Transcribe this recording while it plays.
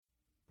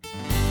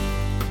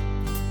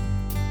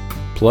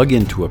plug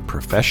into a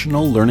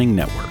professional learning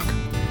network.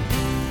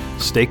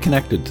 Stay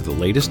connected to the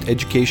latest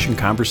education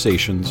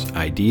conversations,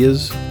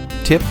 ideas,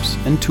 tips,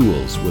 and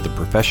tools with a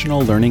professional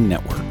learning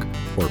network,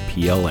 or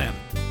PLN.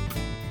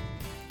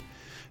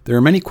 There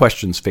are many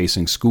questions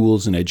facing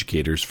schools and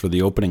educators for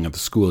the opening of the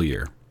school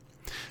year.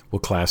 Will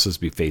classes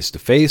be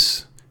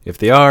face-to-face? If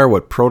they are,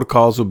 what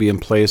protocols will be in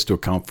place to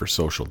account for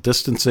social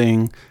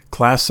distancing,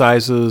 class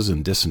sizes,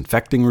 and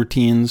disinfecting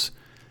routines?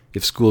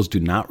 If schools do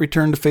not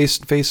return to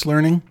face-to-face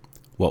learning,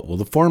 what will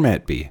the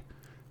format be?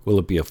 Will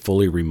it be a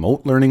fully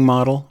remote learning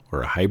model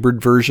or a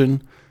hybrid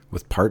version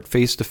with part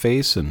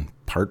face-to-face and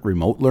part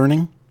remote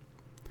learning?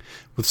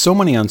 With so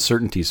many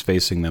uncertainties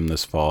facing them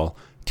this fall,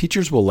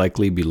 teachers will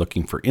likely be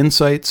looking for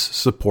insights,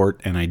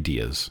 support, and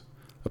ideas.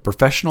 A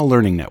professional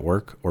learning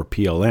network, or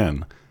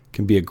PLN,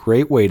 can be a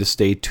great way to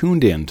stay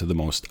tuned in to the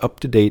most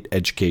up-to-date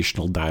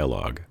educational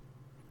dialogue.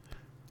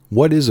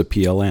 What is a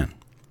PLN?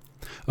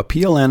 A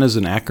PLN is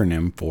an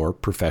acronym for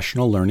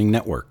Professional Learning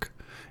Network.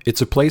 It's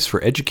a place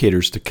for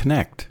educators to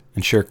connect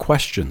and share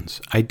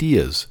questions,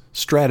 ideas,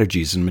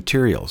 strategies, and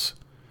materials.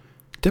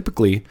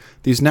 Typically,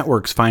 these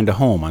networks find a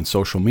home on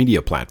social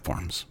media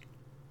platforms.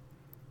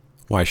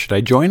 Why should I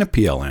join a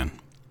PLN?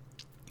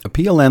 A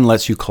PLN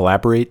lets you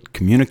collaborate,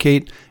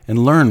 communicate,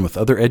 and learn with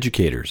other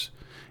educators.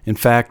 In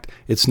fact,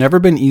 it's never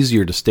been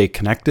easier to stay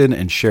connected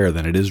and share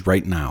than it is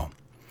right now.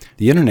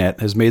 The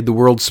internet has made the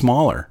world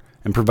smaller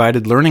and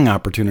provided learning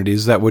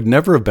opportunities that would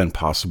never have been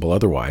possible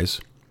otherwise.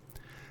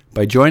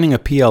 By joining a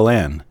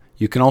PLN,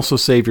 you can also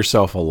save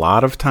yourself a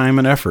lot of time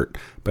and effort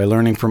by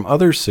learning from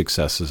others'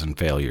 successes and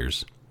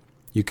failures.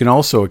 You can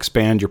also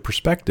expand your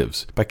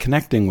perspectives by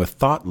connecting with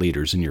thought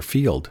leaders in your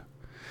field.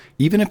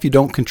 Even if you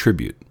don't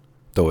contribute,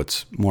 though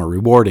it's more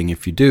rewarding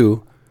if you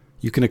do,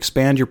 you can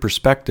expand your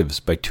perspectives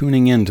by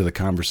tuning in to the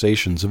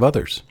conversations of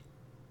others.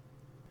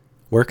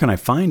 Where can I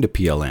find a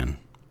PLN?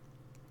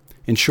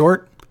 In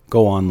short,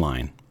 go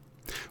online.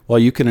 While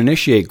you can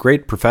initiate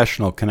great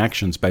professional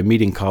connections by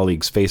meeting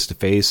colleagues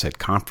face-to-face at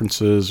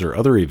conferences or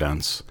other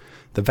events,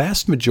 the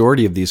vast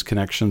majority of these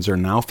connections are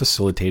now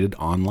facilitated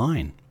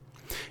online.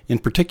 In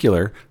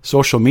particular,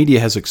 social media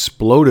has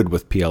exploded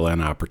with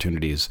PLN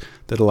opportunities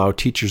that allow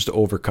teachers to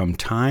overcome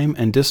time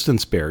and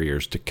distance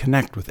barriers to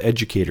connect with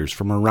educators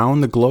from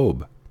around the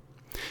globe.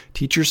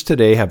 Teachers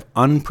today have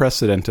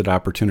unprecedented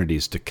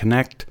opportunities to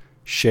connect,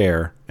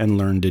 share, and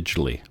learn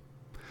digitally.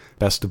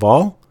 Best of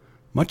all,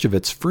 much of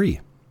it's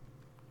free.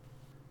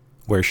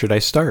 Where should I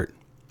start?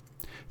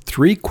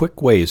 3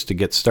 quick ways to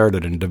get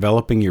started in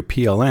developing your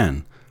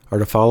PLN are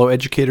to follow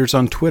educators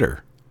on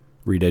Twitter,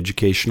 read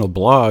educational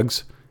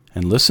blogs,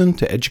 and listen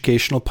to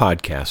educational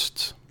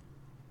podcasts.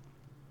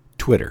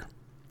 Twitter.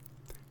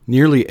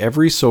 Nearly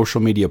every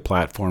social media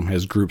platform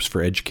has groups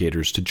for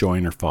educators to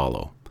join or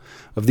follow.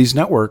 Of these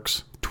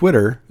networks,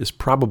 Twitter is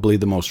probably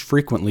the most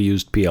frequently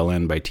used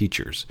PLN by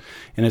teachers,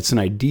 and it's an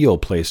ideal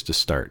place to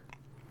start.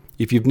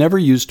 If you've never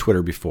used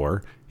Twitter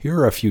before, here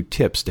are a few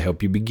tips to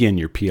help you begin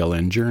your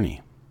PLN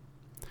journey.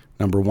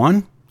 Number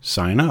 1,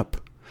 sign up.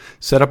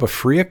 Set up a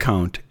free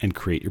account and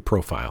create your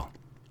profile.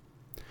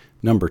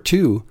 Number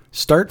 2,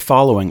 start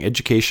following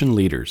education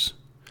leaders.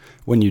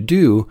 When you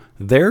do,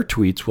 their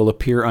tweets will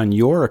appear on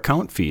your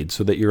account feed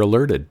so that you're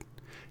alerted.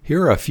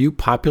 Here are a few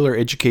popular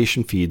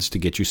education feeds to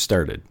get you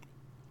started.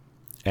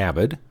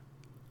 Avid,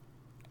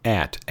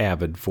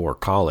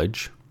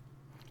 @Avid4College,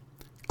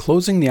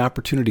 closing the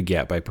opportunity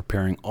gap by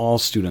preparing all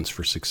students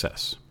for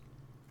success.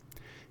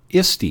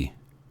 ISTE,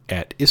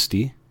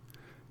 @ISTE,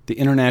 the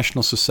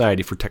International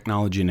Society for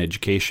Technology and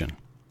Education.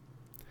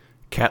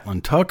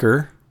 Catlin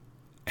Tucker,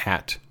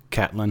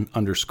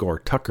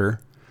 @Catlin_Tucker,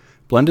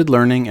 blended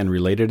learning and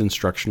related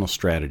instructional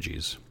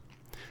strategies.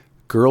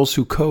 Girls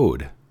Who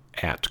Code,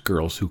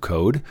 @Girls Who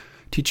Code,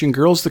 teaching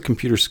girls the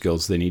computer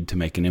skills they need to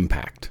make an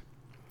impact.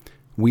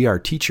 We Are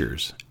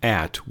Teachers,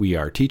 @We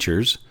Are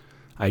Teachers,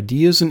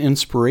 ideas and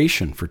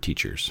inspiration for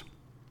teachers.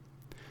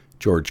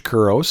 George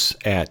Couros,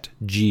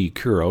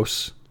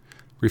 @GCouros,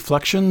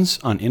 reflections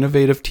on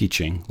innovative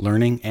teaching,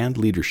 learning, and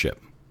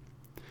leadership.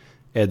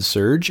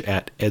 EdSurge,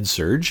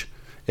 @EdSurge,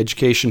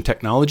 education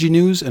technology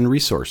news and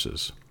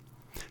resources.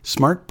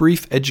 Smart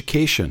Brief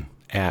Education,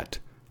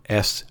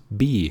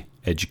 @SB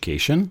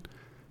Education,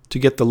 to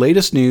get the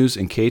latest news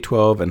in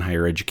K-12 and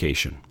higher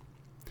education.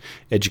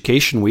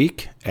 Education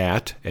Week,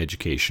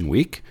 @Education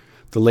Week,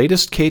 the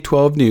latest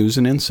K-12 news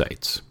and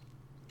insights.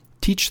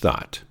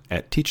 TeachThought,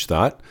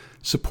 @TeachThought,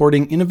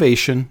 supporting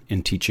innovation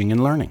in teaching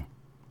and learning.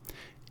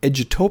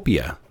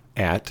 Edutopia,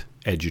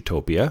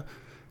 @Edutopia,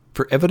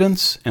 for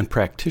evidence and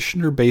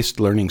practitioner-based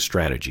learning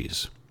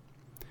strategies.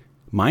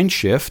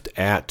 Mindshift,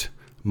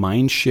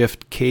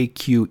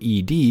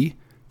 @MindShiftKQED,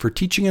 for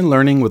teaching and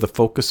learning with a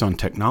focus on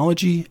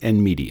technology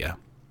and media.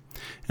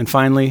 And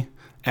finally,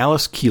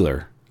 Alice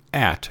Keeler,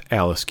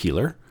 @Alice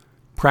Keeler,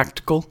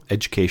 practical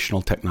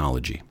educational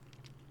technology.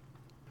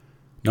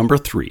 Number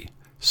 3,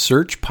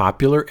 search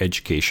popular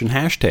education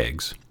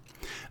hashtags.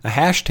 A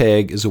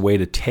hashtag is a way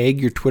to tag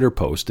your Twitter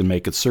post and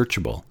make it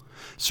searchable.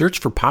 Search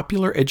for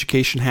popular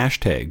education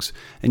hashtags,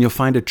 and you'll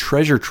find a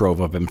treasure trove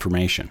of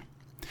information.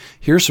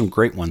 Here are some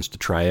great ones to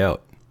try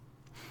out.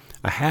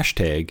 A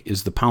hashtag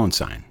is the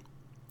 #.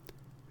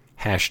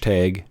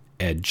 Hashtag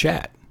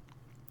EdChat.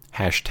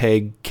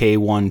 Hashtag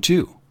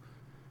K12.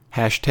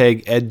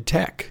 Hashtag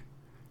EdTech.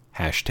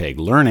 Hashtag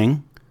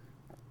Learning.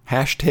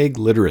 Hashtag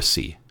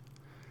Literacy.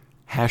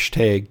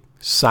 Hashtag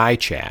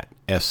SciChat.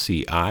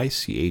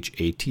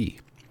 SCICHAT.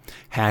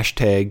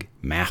 Hashtag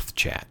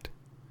MathChat.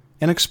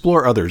 And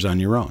explore others on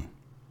your own.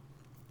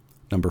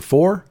 Number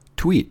 4,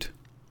 tweet.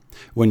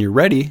 When you're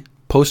ready,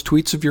 post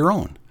tweets of your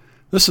own.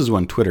 This is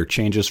when Twitter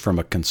changes from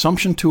a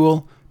consumption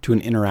tool to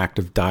an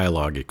interactive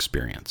dialogue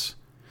experience.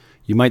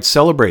 You might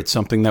celebrate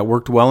something that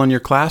worked well in your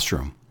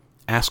classroom,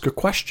 ask a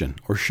question,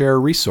 or share a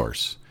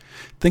resource.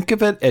 Think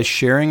of it as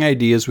sharing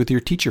ideas with your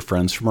teacher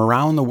friends from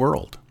around the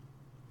world.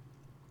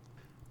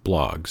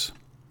 Blogs.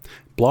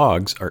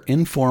 Blogs are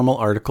informal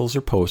articles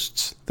or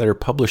posts that are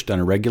published on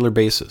a regular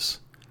basis.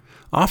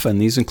 Often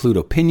these include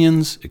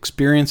opinions,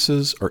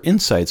 experiences, or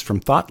insights from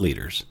thought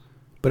leaders,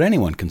 but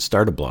anyone can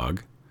start a blog.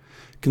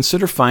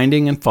 Consider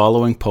finding and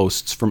following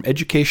posts from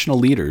educational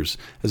leaders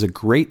as a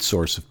great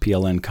source of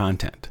PLN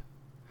content.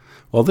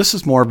 While this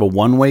is more of a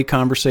one-way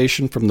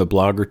conversation from the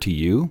blogger to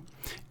you,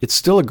 it's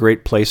still a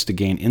great place to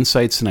gain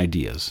insights and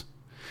ideas.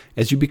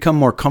 As you become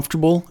more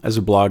comfortable as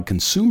a blog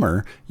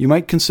consumer, you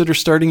might consider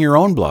starting your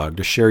own blog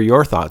to share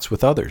your thoughts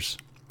with others.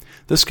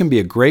 This can be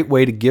a great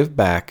way to give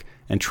back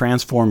and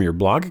transform your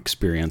blog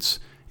experience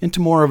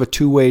into more of a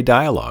two-way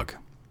dialogue.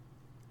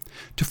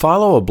 To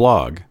follow a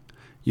blog,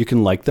 you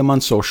can like them on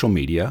social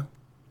media,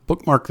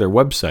 bookmark their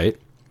website,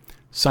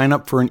 sign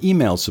up for an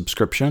email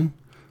subscription,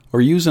 or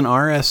use an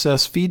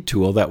RSS feed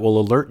tool that will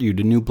alert you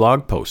to new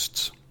blog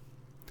posts.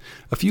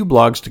 A few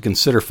blogs to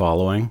consider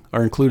following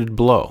are included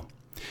below.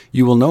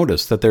 You will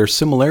notice that there are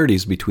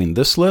similarities between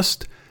this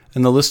list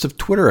and the list of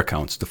Twitter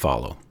accounts to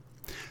follow.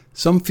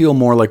 Some feel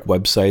more like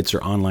websites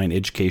or online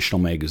educational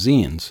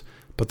magazines,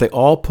 but they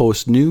all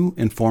post new,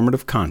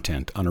 informative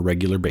content on a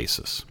regular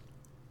basis.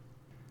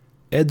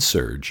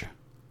 EdSurge,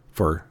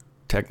 for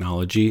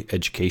technology,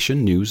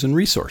 education, news, and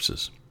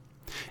resources.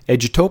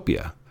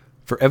 Edutopia,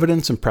 for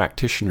evidence and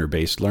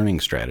practitioner-based learning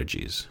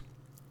strategies.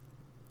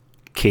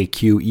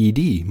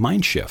 KQED,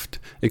 Mindshift,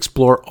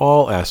 explore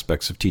all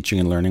aspects of teaching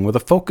and learning with a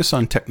focus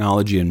on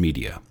technology and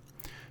media.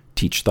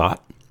 TeachThought,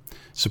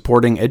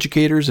 supporting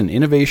educators in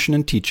innovation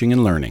in teaching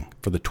and learning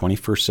for the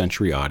 21st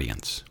century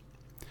audience.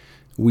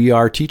 We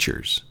Are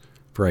Teachers,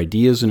 for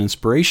ideas and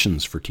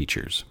inspirations for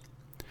teachers.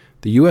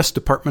 The U.S.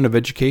 Department of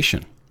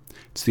Education.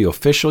 It's the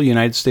official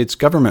United States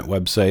government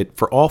website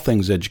for all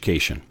things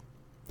education.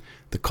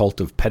 The Cult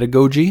of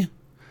Pedagogy,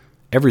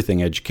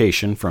 everything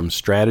education from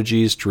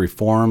strategies to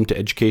reform to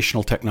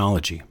educational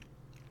technology.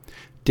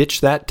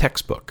 Ditch That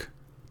Textbook,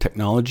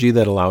 technology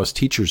that allows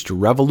teachers to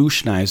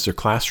revolutionize their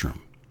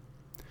classroom.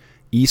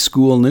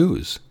 eSchool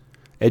News,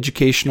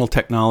 educational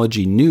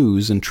technology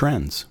news and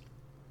trends.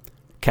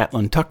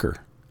 Catlin Tucker,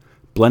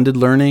 blended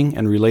learning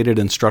and related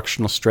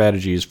instructional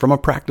strategies from a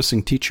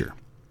practicing teacher.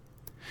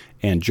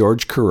 And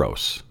George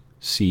Couros,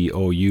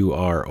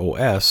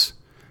 Couros,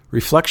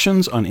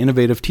 reflections on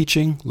innovative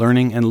teaching,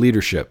 learning, and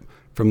leadership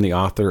from the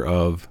author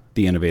of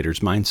The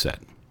Innovator's Mindset.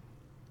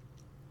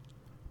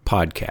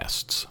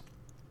 Podcasts.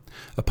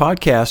 A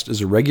podcast is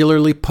a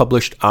regularly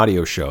published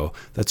audio show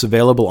that's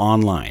available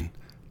online,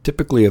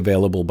 typically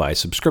available by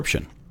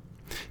subscription.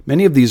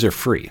 Many of these are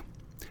free.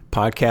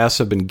 Podcasts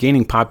have been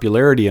gaining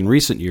popularity in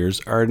recent years,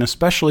 are an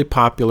especially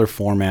popular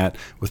format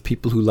with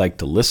people who like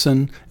to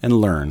listen and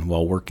learn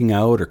while working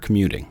out or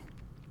commuting.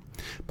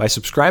 By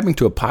subscribing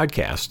to a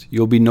podcast,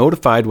 you'll be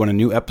notified when a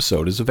new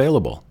episode is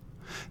available.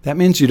 That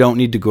means you don't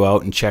need to go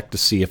out and check to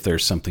see if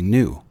there's something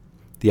new.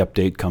 The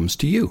update comes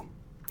to you.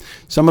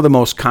 Some of the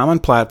most common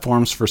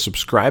platforms for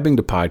subscribing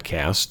to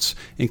podcasts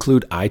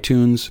include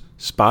iTunes,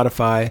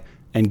 Spotify,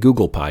 and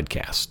Google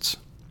Podcasts.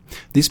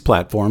 These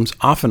platforms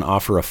often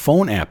offer a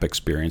phone app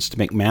experience to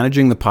make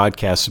managing the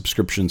podcast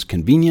subscriptions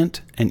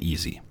convenient and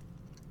easy.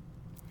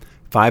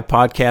 5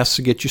 podcasts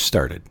to get you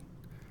started.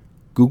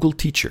 Google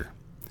Teacher.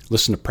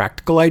 Listen to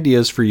practical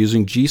ideas for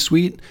using G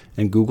Suite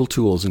and Google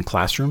tools in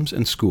classrooms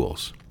and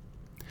schools.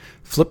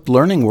 Flipped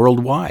Learning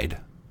Worldwide.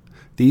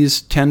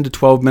 These 10 to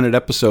 12-minute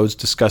episodes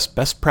discuss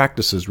best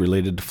practices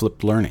related to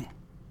flipped learning.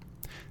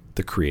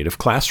 The Creative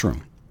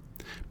Classroom.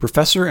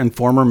 Professor and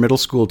former middle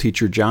school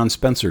teacher John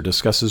Spencer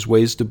discusses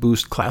ways to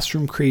boost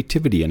classroom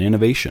creativity and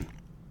innovation.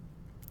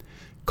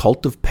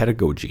 Cult of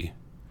Pedagogy.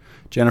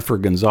 Jennifer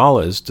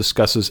Gonzalez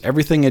discusses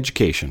everything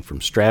education, from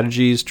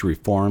strategies to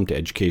reform to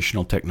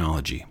educational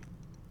technology.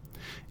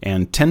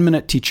 And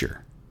 10-Minute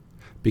Teacher.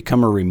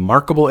 Become a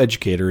remarkable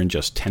educator in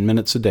just 10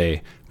 minutes a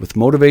day with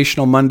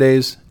Motivational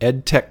Mondays,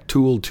 EdTech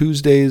Tool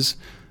Tuesdays,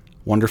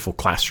 Wonderful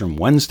Classroom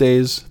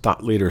Wednesdays,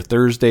 Thought Leader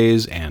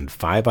Thursdays, and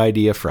 5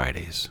 Idea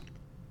Fridays.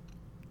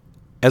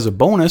 As a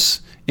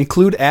bonus,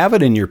 include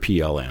Avid in your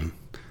PLN.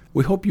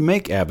 We hope you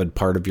make Avid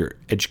part of your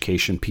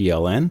education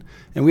PLN,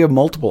 and we have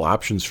multiple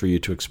options for you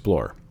to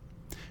explore.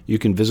 You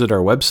can visit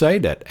our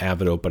website at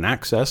Avid Open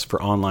Access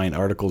for online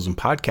articles and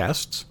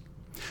podcasts,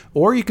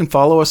 or you can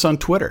follow us on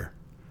Twitter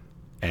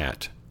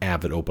at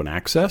Avid Open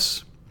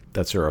Access,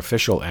 that's our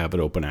official Avid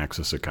Open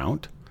Access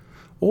account,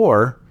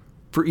 or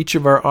for each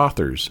of our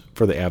authors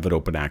for the Avid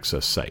Open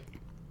Access site,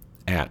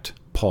 at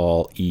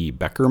Paul E.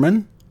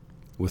 Beckerman,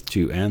 with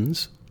 2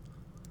 N's,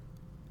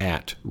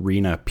 at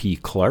Rena P.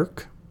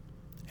 Clark,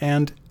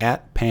 and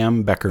at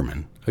Pam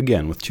Beckerman,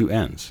 again with 2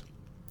 N's.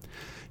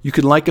 You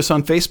can like us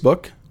on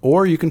Facebook,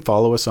 or you can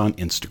follow us on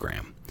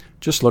Instagram.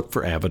 Just look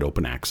for Avid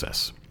Open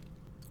Access.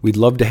 We'd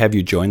love to have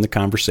you join the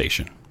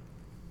conversation.